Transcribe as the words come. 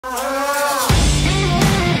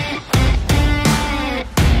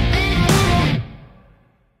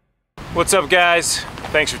What's up, guys?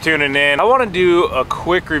 Thanks for tuning in. I want to do a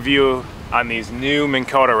quick review on these new Minn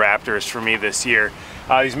Kota Raptors for me this year.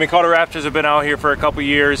 These Minn Kota Raptors have been out here for a couple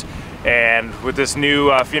years, and with this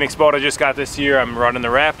new Phoenix boat I just got this year, I'm running the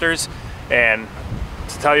Raptors, and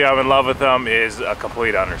to tell you I'm in love with them is a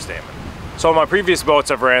complete understatement. So in my previous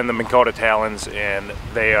boats I've ran the Minn Kota Talons, and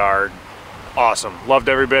they are awesome. Loved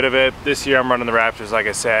every bit of it. This year I'm running the Raptors, like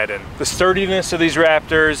I said, and the sturdiness of these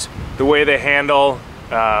Raptors, the way they handle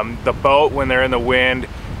the boat when they're in the wind,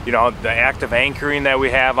 you know, the active anchoring that we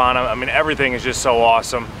have on them. I mean, everything is just so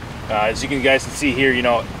awesome. As you guys can see here, you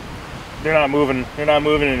know, they're not moving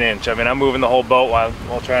an inch. I mean, I'm moving the whole boat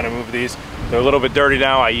while trying to move these. They're a little bit dirty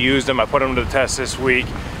now. I used them. I put them to the test this week,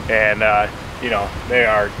 and you know,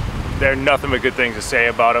 they're nothing but good things to say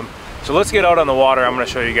about them. So let's get out on the water. I'm going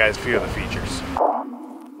to show you guys a few of the features.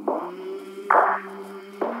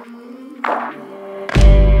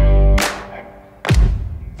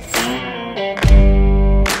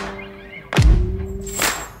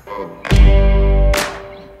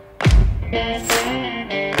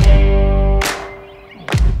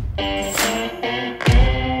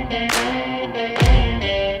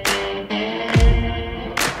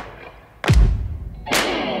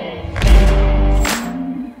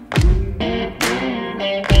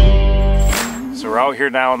 We're out here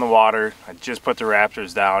now in the water. I just put the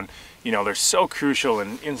Raptors down. You know, they're so crucial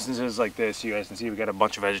in instances like this. You guys can see we got a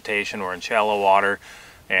bunch of vegetation. We're in shallow water,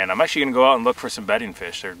 and I'm actually going to go out and look for some bedding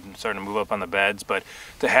fish. They're starting to move up on the beds, but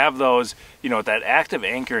to have those, you know, that active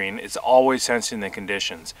anchoring, it's always sensing the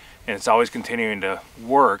conditions, and it's always continuing to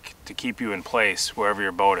work to keep you in place wherever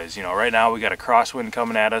your boat is. You know, right now we got a crosswind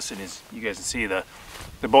coming at us, and as you guys can see, the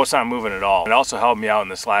boat's not moving at all. It also helped me out in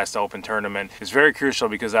this last open tournament. It's very crucial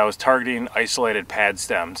because I was targeting isolated pad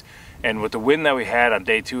stems, and with the wind that we had on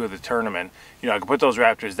day 2 of the tournament, you know, I could put those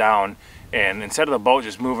Raptors down, and instead of the boat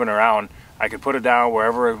just moving around, I could put it down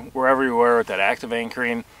wherever you were with that active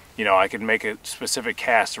anchoring. You know, I could make a specific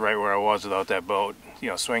cast right where I was without that boat, you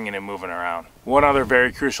know, swinging and moving around. One other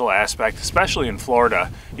very crucial aspect, especially in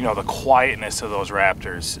Florida, you know, the quietness of those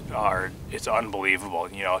Raptors it's unbelievable.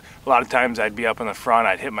 You know, a lot of times I'd be up in the front,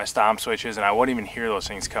 I'd hit my stomp switches, and I wouldn't even hear those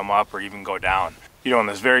things come up or even go down. You know, in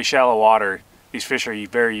this very shallow water, these fish are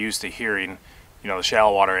very used to hearing, you know, the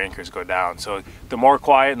shallow water anchors go down. So the more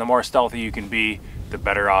quiet and the more stealthy you can be, the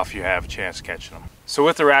better off you have a chance of catching them. So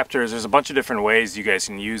with the Raptors, there's a bunch of different ways you guys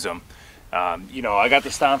can use them. You know, I got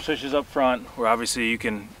the stomp switches up front, where obviously you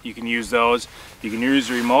can use those. You can use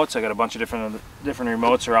the remotes. I got a bunch of different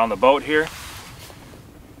remotes around the boat here.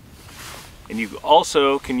 And you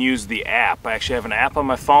also can use the app. I actually have an app on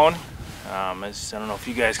my phone. I don't know if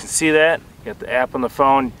you guys can see that. You got the app on the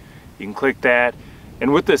phone. You can click that,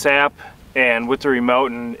 and with this app and with the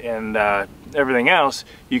remote and everything else,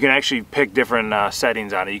 you can actually pick different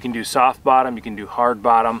settings on it. You can do soft bottom, you can do hard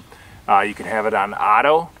bottom, you can have it on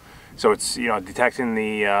auto, so it's, you know, detecting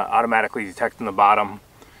the automatically detecting the bottom.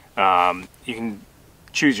 You can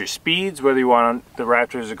choose your speeds, whether you want the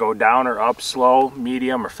Raptors to go down or up, slow,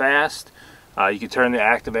 medium, or fast. You can turn the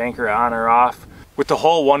active anchor on or off. With the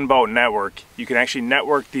whole one boat network, you can actually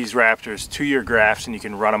network these Raptors to your graphs, and you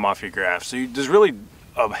can run them off your graphs. So there's really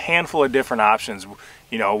a handful of different options,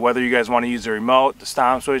 you know, whether you guys want to use the remote, the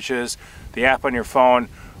stomp switches, the app on your phone,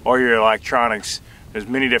 or your electronics. There's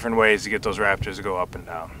many different ways to get those Raptors to go up and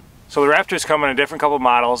down. So the Raptors come in a different couple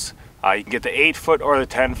models. You can get the 8-foot or the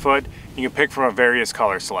 10-foot. You can pick from a various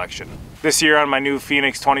color selection. This year on my new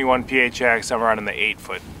Phoenix 21 PHX, I'm running the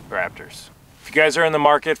 8-foot Raptors. If you guys are in the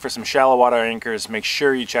market for some shallow water anchors, make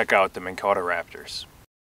sure you check out the Minn Kota Raptors.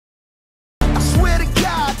 I swear to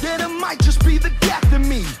God that it might just be the death of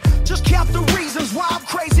me. Just count the